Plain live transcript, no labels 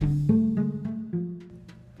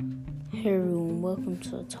Hey everyone, welcome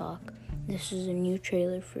to the talk. This is a new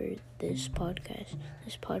trailer for this podcast.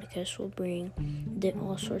 This podcast will bring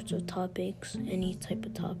all sorts of topics, any type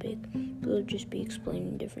of topic. We'll just be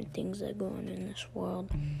explaining different things that go on in this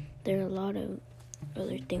world. There are a lot of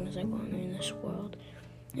other things that go on in this world,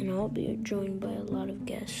 and I'll be joined by a lot of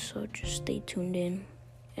guests, so just stay tuned in,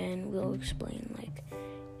 and we'll explain,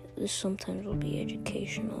 this sometimes will be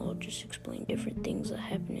educational. I'll just explain different things that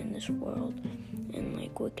happen in this world and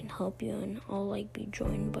what can help you, and I'll be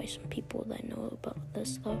joined by some people that know about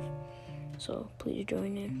this stuff. So please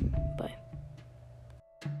join in. Bye.